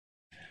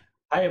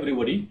Hi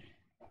everybody.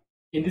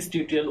 In this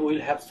tutorial we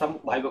will have some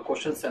viva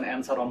questions and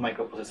answer on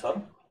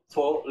microprocessor.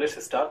 So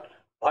let's start.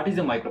 What is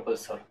a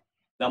microprocessor?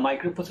 The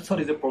microprocessor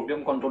is a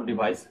program control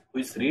device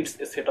which reads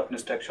a set of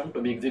instructions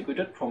to be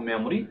executed from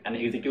memory and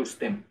executes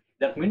them.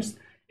 That means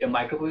a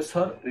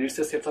microprocessor reads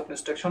a set of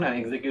instructions and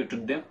execute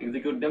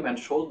them and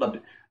show the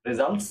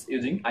results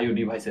using IO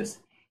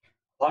devices.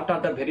 What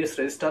are the various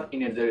registers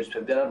in a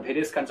register? There are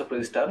various kinds of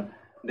register.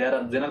 There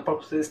are general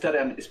purpose register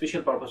and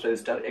special purpose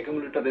register,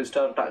 accumulator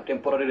register,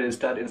 temporary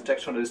register,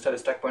 instruction register,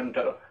 stack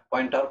pointer,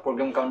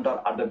 program counter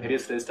are the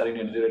various register in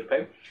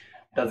 8085.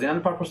 The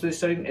general purpose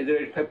register in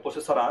 8085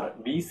 processor are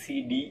B,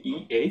 C, D,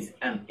 E, H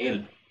and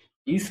L.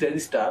 Each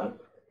register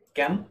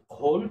can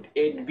hold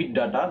 8-bit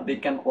data. They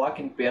can work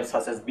in pairs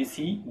such as B,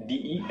 C, D,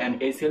 E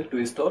and HL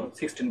to store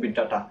 16-bit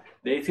data.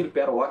 The HL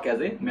pair work as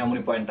a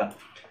memory pointer.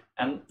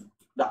 And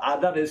the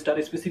other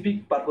register,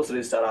 specific purpose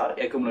register, are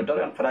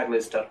accumulator and flag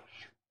register.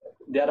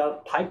 There are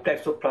 5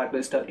 types of flag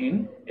register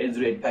in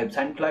 8085: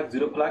 sign flag,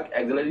 zero flag,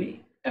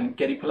 auxiliary and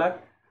carry flag,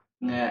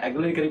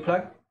 auxiliary carry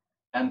flag,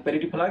 and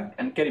parity flag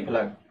and carry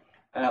flag.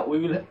 We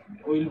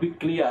will be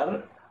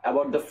clear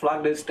about the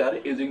flag register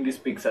using this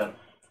picture.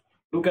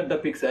 Look at the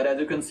picture. As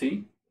you can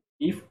see,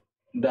 if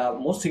the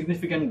most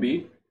significant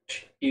bit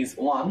is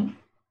 1,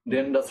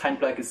 then the sign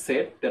flag is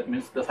set. That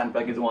means the sign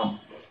flag is 1.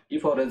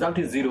 If our result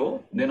is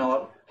 0, then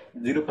our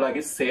zero flag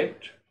is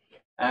set.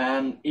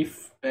 And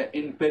if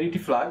in parity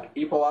flag,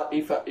 if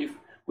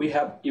we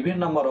have even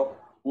number of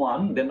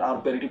 1, then our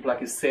parity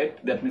flag is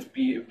set. That means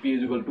p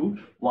is equal to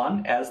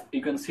 1. As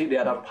you can see,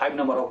 there are 5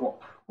 number of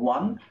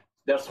 1.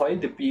 That's why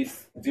the p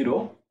is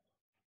 0.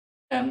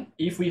 And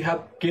if we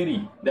have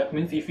carry, that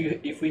means if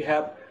we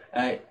have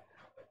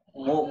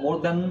more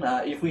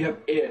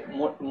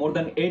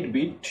than 8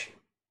 bit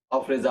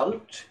of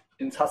result,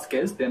 in such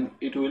case, then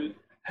it will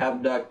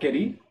have the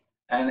carry.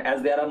 And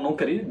as there are no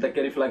carry, the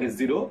carry flag is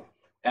 0.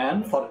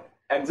 And for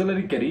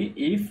auxiliary carry,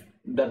 if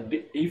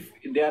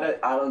there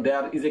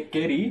is a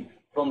carry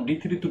from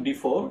D3 to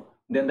D4,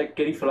 then the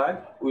carry flag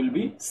will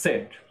be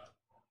set.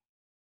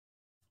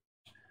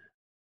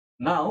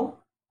 Now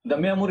the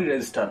memory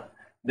register.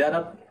 There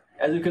are,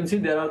 as you can see,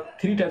 there are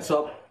 3 types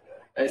of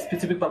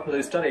specific purpose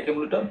register: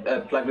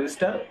 accumulator, flag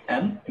register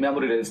and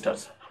memory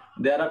registers.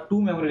 There are 2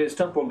 memory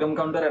register: program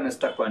counter and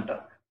stack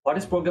pointer. What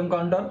is program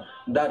counter?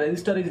 The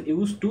register is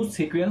used to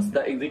sequence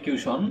the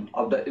execution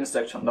of the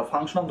instruction. The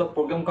function of the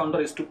program counter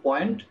is to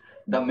point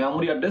the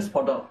memory address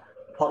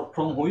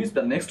from which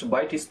the next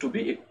byte is to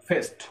be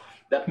fetched.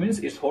 That means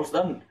it holds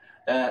the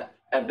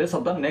address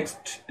of the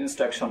next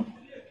instruction.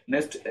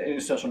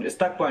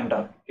 Stack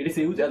pointer. It is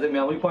used as a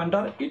memory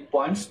pointer. It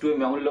points to a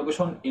memory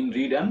location in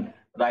read and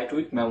write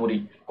with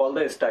memory, called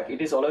the stack. It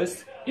is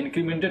always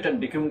incremented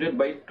and decremented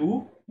by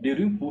 2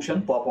 during push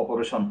and pop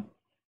operation.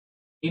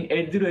 In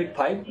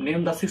 8085,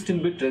 name the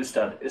 16-bit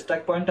register.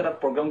 Stack pointer and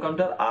program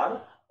counter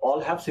all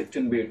have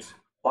 16 bits.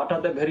 What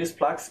are the various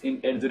flags in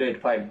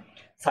 8085?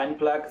 Sign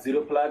flag,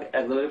 zero flag,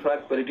 auxiliary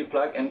flag, parity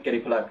flag, and carry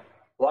flag.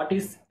 What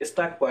is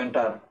stack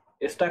pointer?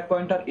 A stack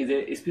pointer is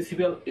a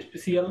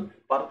special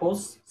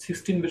purpose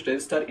 16-bit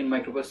register in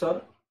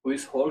microprocessor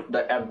which holds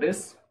the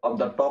address of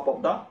the top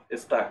of the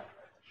stack.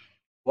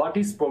 What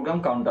is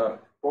program counter?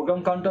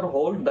 Program counter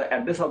holds the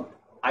address of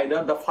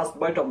either the first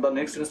byte of the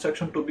next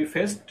instruction to be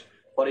fetched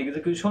for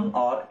execution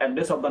or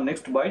address of the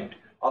next byte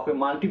of a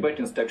multi-byte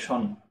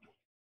instruction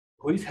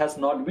which has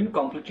not been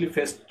completely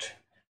fetched.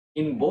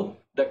 In both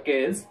the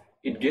case,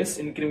 it gets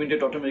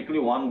incremented automatically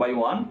 1 by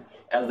 1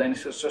 as the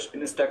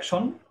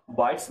instruction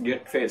bytes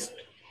get fetched.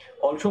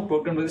 Also,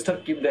 program register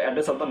keep the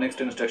address of the next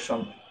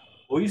instruction.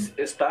 Which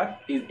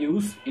stack is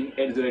used in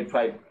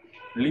 8085?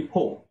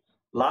 LIFO,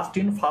 last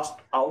in first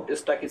out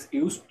stack, is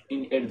used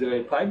in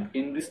 8085.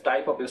 In this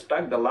type of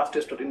stack, the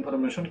last stored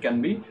information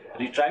can be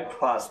retrieved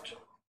fast.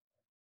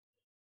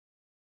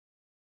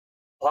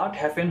 What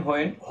happens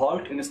when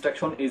halt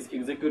instruction is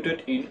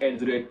executed in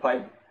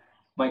 8085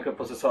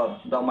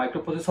 microprocessor? The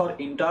microprocessor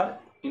enter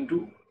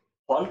into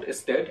halt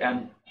state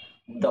and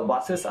the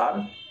buses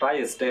are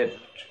tri-state.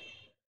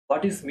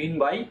 What is mean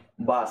by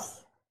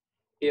bus?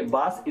 A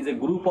bus is a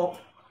group of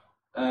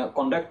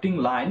conducting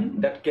line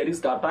that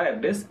carries data,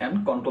 address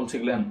and control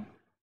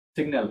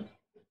signal.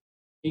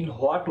 In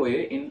what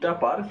way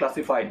interrupts are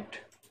classified?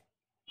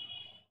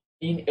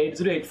 In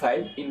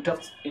 8085,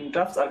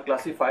 interrupts are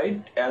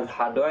classified as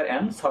hardware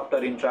and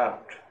software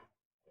interrupt.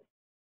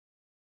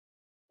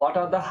 What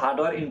are the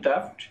hardware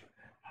interrupt?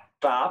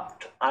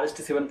 Trapped,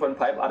 RST 7.5,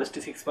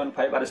 RST 6.5,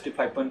 RST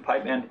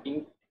 5.5 and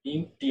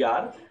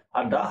INTR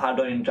are the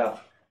hardware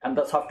interrupt. And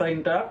the software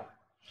interrupt,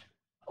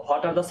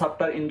 what are the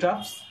software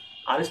interrupts?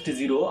 RST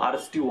 0,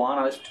 RST 1,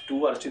 RST 2,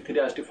 RST 3,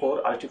 RST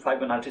 4, RST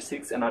 5 and RST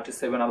 6 and RST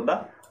 7 are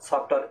the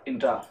software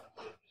interrupt.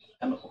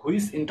 And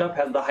which interrupt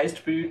has the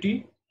highest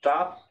priority?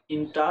 Trap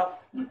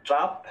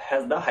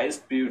has the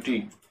highest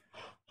priority.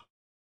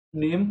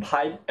 Name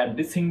 5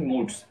 addressing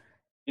modes.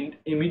 In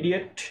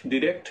immediate,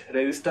 direct,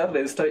 register,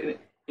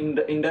 in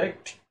the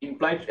indirect,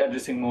 implied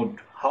addressing mode.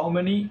 How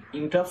many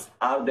interrupts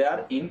are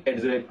there in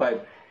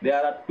 8085?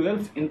 There are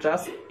 12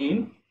 interrupts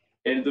in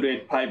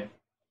 8085.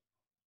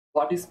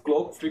 What is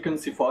clock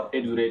frequency for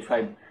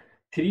 8085?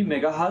 3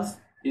 megahertz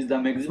is the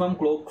maximum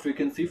clock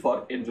frequency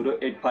for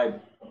 8085.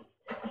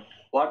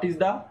 What is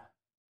the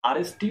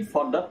RST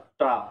for the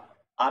trap?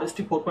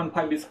 RST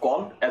 4.5 is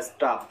called as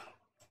trap.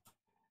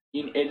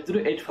 In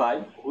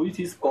 8085, which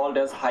is called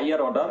as higher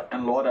order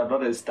and lower order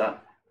register.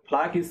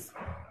 Flag is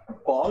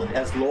called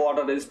as low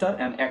order register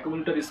and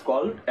accumulator is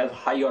called as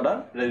high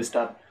order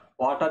register.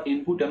 What are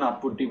input and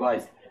output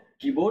device?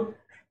 Keyboard,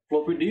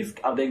 floppy disk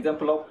are the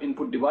example of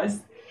input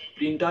device.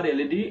 Printer,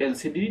 LED,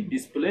 LCD,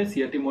 display,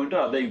 CRT monitor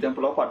are the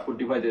example of output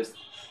devices.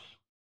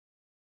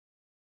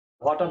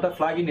 What are the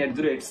flag in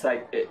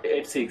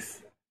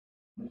 8086?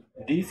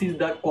 This is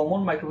the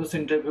common microprocessor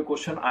interview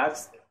question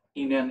asked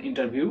in an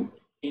interview.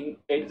 In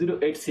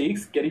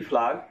 8086, carry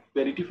flag,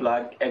 parity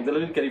flag,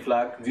 auxiliary carry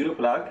flag, zero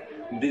flag,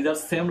 these are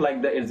same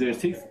like the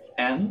 8086,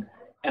 and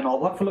an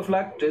overflow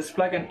flag, trace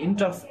flag, and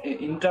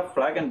interrupt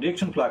flag and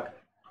direction flag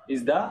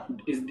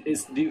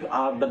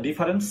are the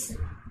difference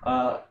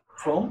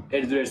from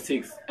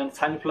 8086, and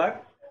sign flag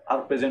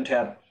are present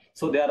here.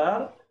 So there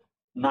are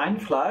 9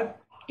 flag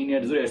in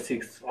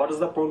 8086. What is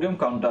the program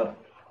counter?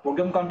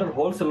 Program counter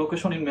holds a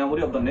location in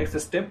memory of the next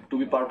step to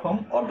be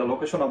performed or the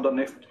location of the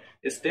next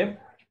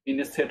step in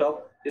a set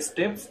of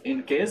steps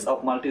in case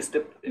of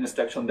multi-step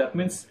instruction. That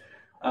means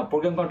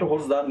program counter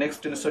holds the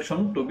next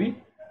instruction to be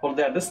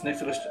the address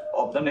next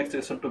of the next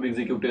instruction to be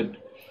executed.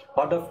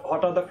 What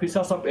are the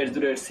features of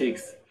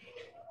 8086?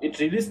 It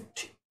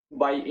released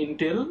by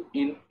Intel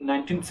in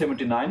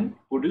 1979,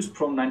 produced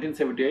from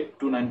 1978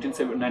 to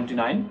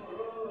 1999.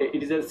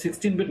 It is a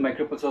 16-bit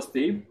microprocessor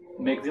chip.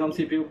 Maximum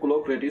CPU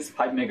clock rate is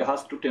 5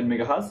 MHz to 10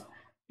 MHz.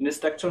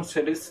 Instruction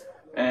set is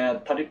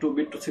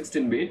 32-bit to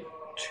 16-bit.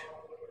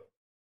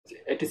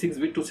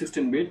 86-bit to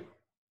 16-bit.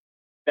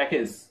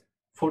 Package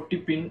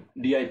 40-pin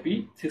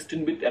DIP,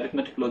 16-bit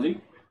arithmetic logic,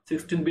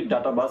 16-bit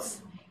data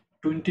bus,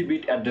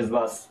 20-bit address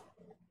bus.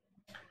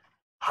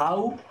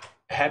 How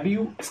have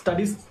you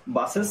studied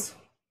buses?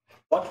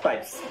 What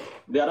types?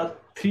 There are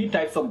 3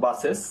 types of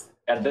buses: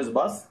 address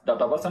bus,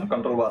 data bus, and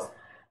control bus.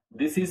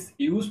 This is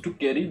used to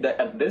carry the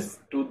address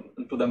to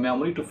the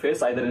memory to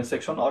fetch either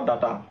instruction or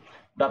data.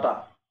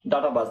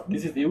 Data bus,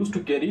 this is used to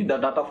carry the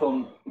data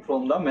from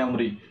the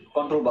memory.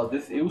 Control bus,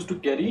 this is used to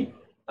carry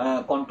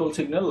control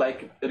signal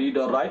like read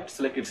or write,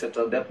 select,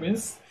 etc. That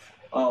means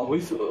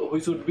which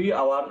would be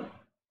our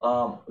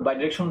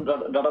bidirectional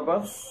data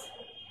bus,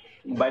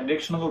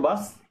 bidirectional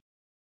bus.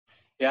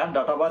 Here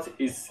data bus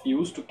is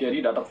used to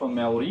carry data from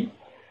memory,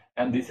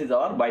 and this is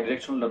our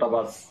bidirectional data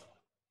bus,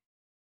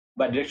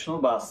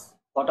 bidirectional bus.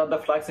 What are the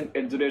flags in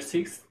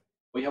 8086?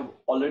 We have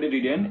already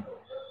written: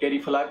 carry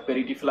flag,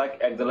 parity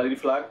flag, auxiliary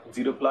flag,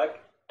 zero flag,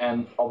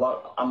 and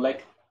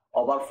unlike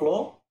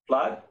overflow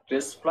flag,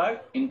 trace flag,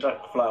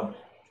 interrupt flag,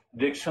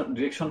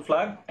 direction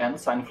flag, and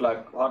sign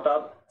flag. What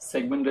are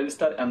segment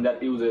register and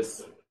their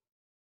uses?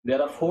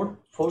 There are four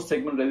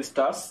segment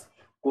registers: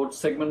 code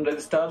segment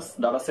registers,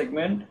 data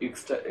segment,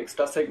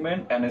 extra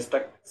segment, and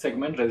stack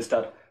segment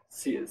register.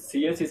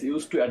 CS is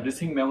used to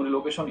addressing memory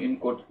location in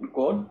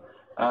code.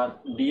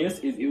 DS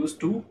is used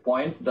to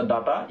point the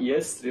data.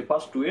 ES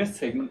refers to a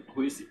segment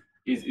which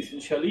is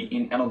essentially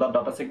in another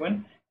data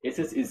segment.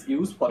 SS is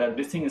used for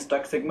addressing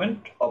stack segment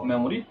of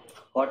memory.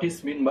 What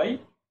is meant by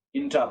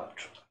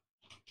interrupt?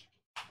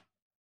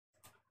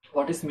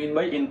 What is meant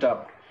by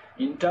interrupt?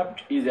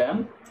 Interrupt is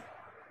an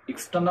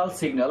external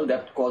signal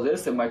that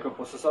causes a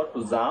microprocessor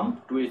to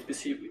jump to a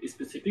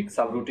specific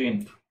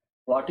subroutine.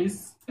 What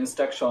is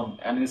instruction?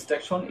 An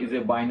instruction is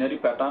a binary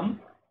pattern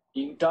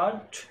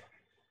entered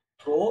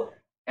through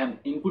an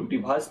input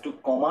device to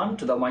command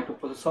the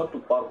microprocessor to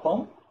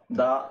perform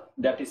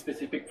that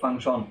specific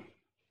function.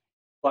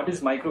 What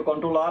is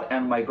microcontroller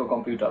and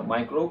microcomputer?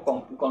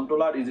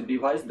 Microcontroller is a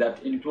device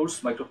that includes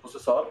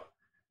microprocessor,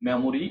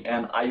 memory,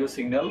 and I/O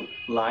signal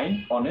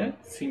line on a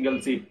single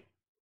chip,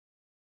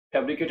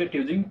 fabricated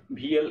using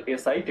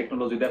VLSI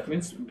technology. That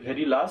means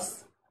very large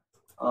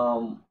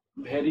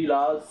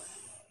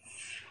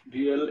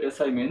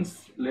VLSI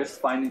means, let's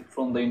find it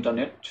from the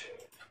internet.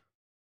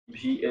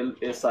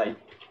 VLSI,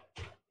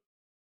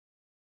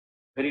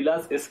 very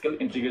large scale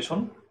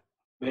integration,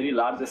 very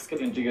large scale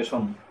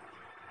integration.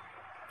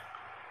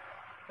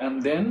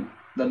 And then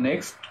the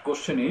next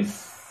question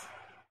is,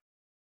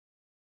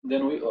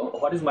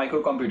 what is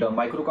microcomputer?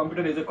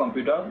 Microcomputer is a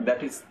computer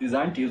that is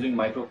designed using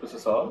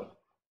microprocessor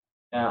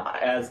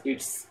as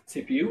its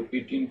CPU.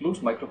 It includes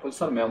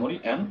microprocessor, memory,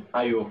 and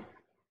I/O.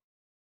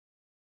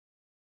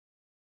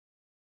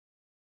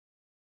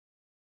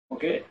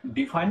 Okay,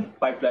 define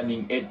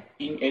pipelining.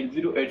 In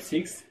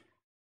 8086,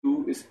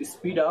 to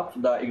speed up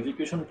the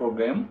execution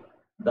program,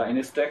 the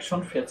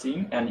instruction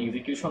fetching and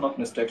execution of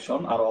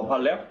instruction are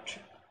overlapped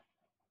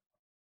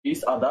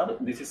each other.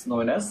 This is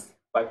known as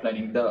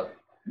pipelining.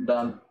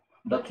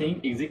 The thing,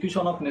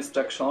 execution of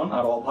instruction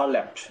are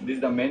overlapped. This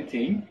is the main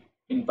thing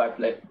in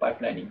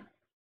pipelining.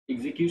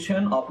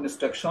 Execution of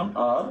instruction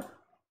or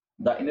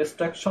the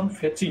instruction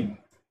fetching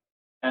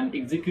and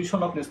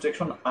execution of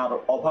instruction are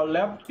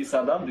overlapped each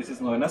other. This is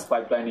known as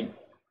pipelining.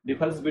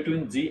 Difference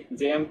between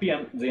JMP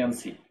and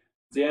JNC.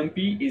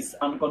 JMP is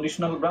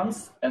unconditional branch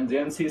and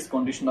JNC is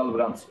conditional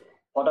branch.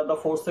 What are the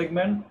four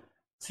segments?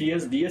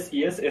 CS, DS,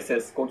 ES,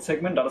 SS. Code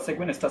segment, data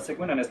segment, stack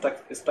segment, and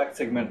stack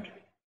segment.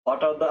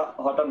 What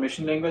are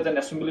machine language and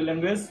assembly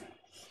language?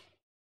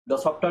 The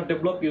software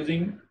developed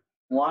using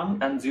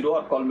 1 and 0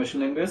 are called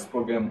machine language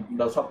program.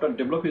 The software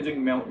developed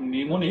using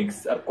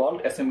mnemonics are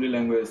called assembly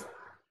language.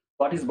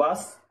 What is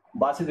bus?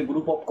 Bus is a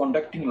group of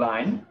conducting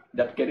line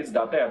that carries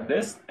data,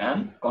 address,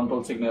 and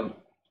control signal.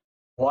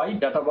 Why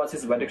data bus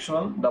is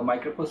bidirectional? The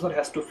microprocessor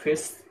has to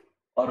fetch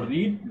or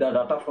read the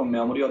data from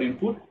memory or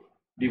input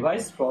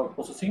device for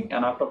processing,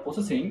 and after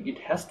processing, it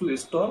has to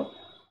store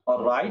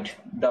or write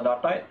the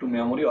data to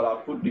memory or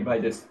output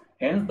devices.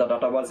 Hence, the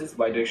data bus is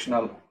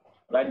bidirectional.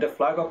 Write the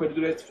flag of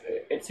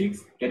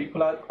 8086, carry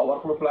flag,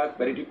 overflow flag,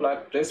 parity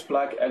flag, trace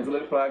flag,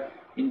 auxiliary flag,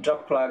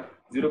 interrupt flag,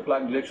 zero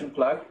flag, direction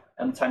flag,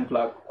 and sign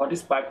flag. What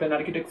is pipeline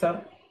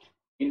architecture?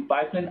 In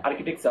pipeline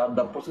architecture,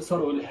 the processor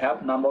will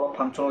have number of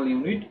functional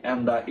unit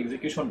and the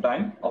execution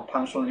time of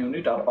functional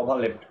unit are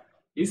overlapped.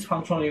 Each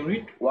functional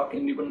unit work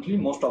independently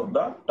most of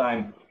the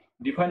time.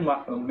 Define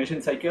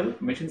machine cycle.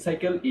 Machine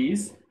cycle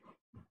is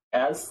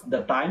as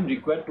the time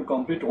required to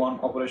complete one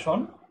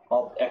operation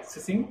of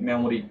accessing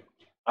memory,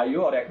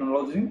 IO, or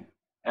acknowledging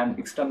an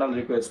external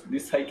request.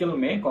 This cycle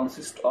may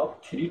consist of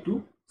 3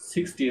 to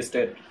 6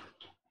 states.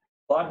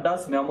 What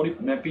does memory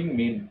mapping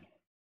mean?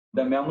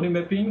 The memory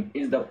mapping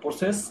is the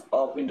process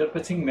of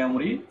interfacing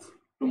memory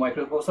to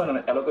microprocessor and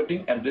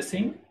allocating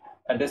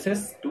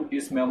addresses to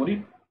its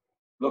memory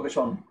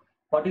location.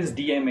 What is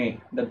DMA?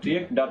 The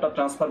direct data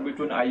transfer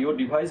between IO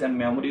device and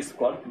memory is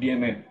called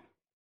DMA.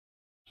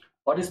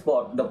 What is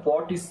port? The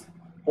port is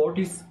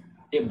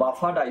a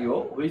buffered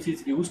IO which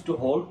is used to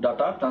hold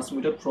data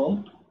transmitted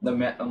from the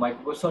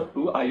microprocessor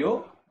to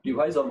IO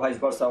device or vice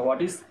versa.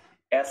 What is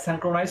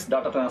asynchronous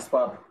data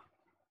transfer?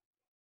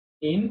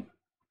 In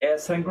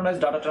asynchronous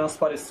data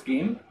transfer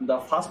scheme, the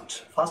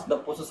first the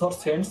processor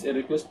sends a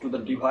request to the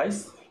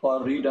device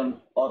for read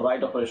or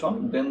write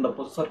operation. Then the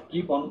processor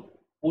keep on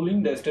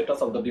pulling the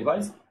status of the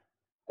device.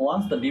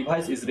 Once the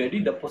device is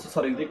ready, the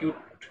processor execute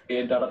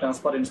a data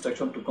transfer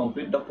instruction to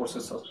complete the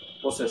process.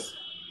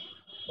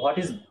 What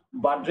is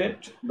baud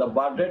rate? The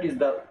baud rate is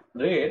the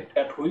rate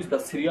at which the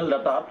serial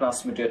data are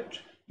transmitted.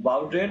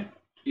 Baud rate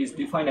is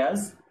defined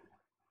as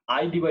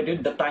I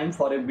divided the time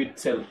for a bit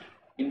cell.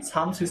 In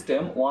some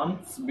system, one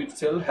bit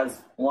cell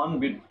has one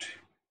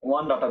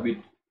data bit.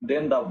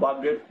 Then the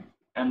baud rate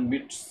and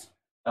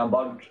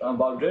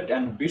baud rate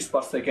and bits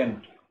per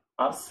second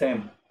are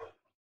same.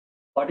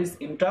 What is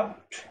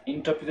interrupt?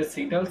 Interrupt is a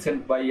signal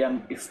sent by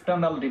an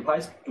external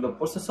device to the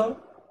processor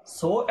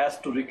so as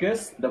to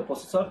request the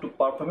processor to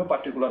perform a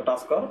particular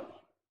task or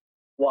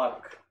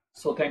work.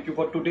 So thank you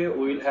for today.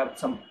 We will have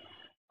some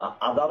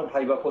other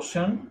viva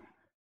question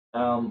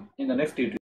in the next video.